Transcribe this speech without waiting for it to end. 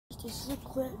This is a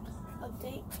quick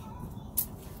update.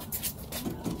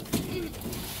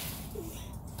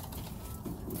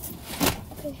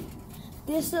 Okay.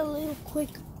 This is a little quick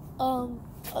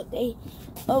update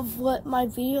of what my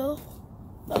video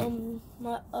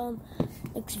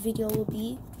next video will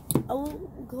be. I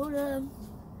will go to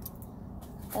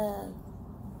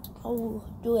I will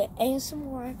do an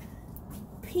ASMR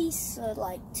pizza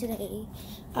like today.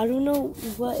 I don't know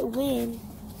when,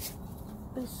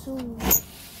 but soon.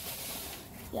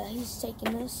 Yeah, he's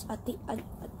taking us. I think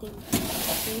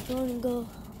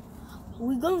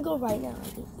we're gonna go right now. I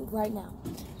think right now.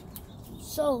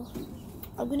 So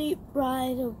I'm gonna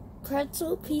buy the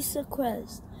pretzel pizza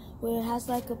crust, where it has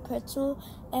like a pretzel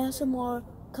and some more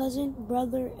cousin,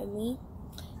 brother, and me.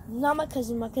 Not my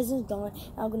cousin. My cousin's gone.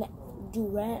 I'm gonna do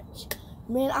ranch.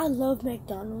 Man, I love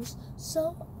McDonald's,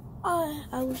 so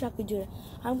I wish I could do it.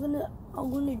 I'm gonna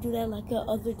do that like the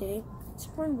other day.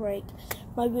 Spring break.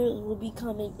 My videos will be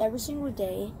coming every single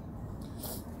day.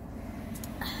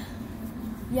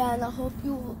 Yeah, and I hope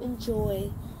you will enjoy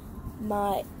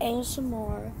my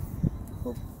ASMR.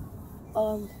 Where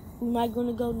am I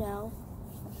gonna go now?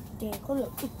 Damn, hold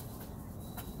up.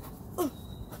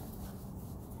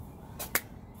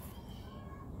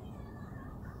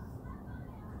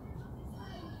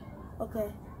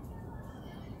 Okay.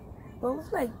 Well,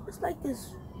 it's like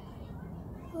this.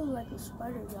 It looks like a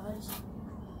spider, guys.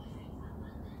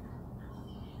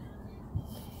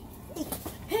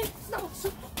 Hey, no, so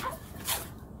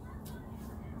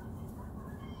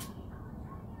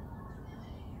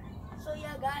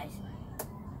yeah, guys.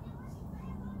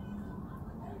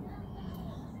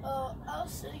 I'll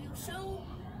see you soon.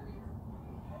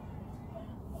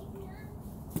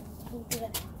 We'll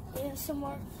get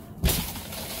ASMR.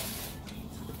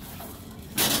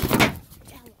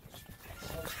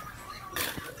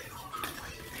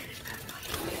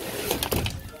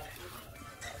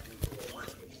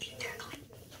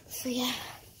 So yeah.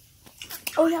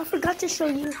 Oh yeah, I forgot to show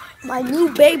you my new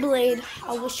Beyblade.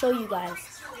 I will show you guys.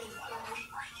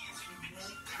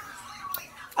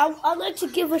 I'd like to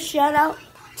give a shout out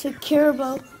to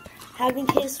Kirabo having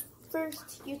his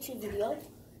first YouTube video.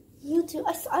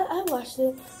 I watched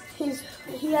it.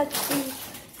 He had his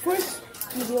first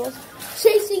videos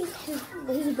chasing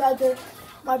his brother.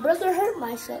 My brother hurt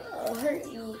me.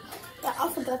 Yeah, I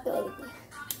forgot the other thing.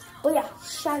 But yeah,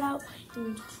 shout out.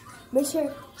 Make sure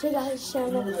to check out his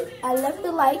channel. I left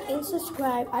a like and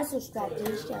subscribe. I subscribed to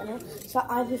his channel, so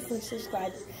I'm his first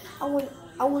subscriber. I want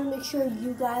to make sure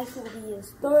you guys will be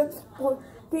his third or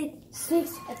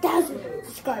fifth, 1,000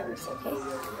 subscribers. Okay,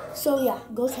 so yeah,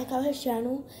 go check out his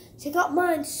channel. Check out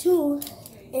mine too,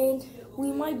 and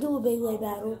we might do a Beyblade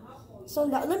battle. So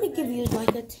now let me give you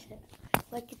like a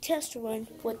test run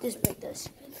what this break does.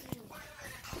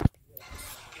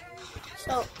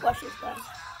 So watch this, guys.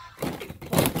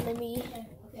 Let me.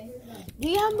 Do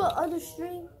you have the other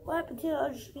string? What happened to the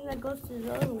other string that goes to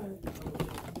the other one?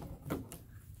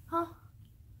 Huh?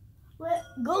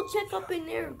 Go check up in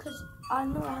there, because I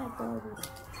know I have the other one.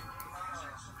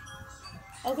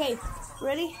 Okay,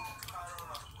 ready?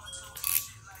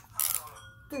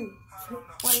 3, 2,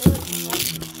 1.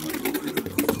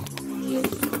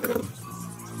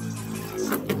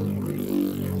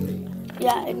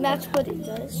 Yeah, and that's what it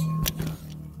does.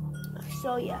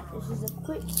 So yeah, this is a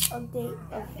quick update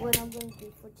of what I'm going to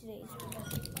do for today's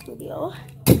video.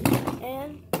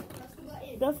 And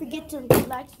don't forget to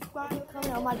like, subscribe,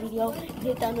 comment on my video,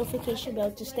 hit that notification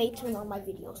bell to stay tuned on my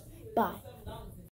videos. Bye.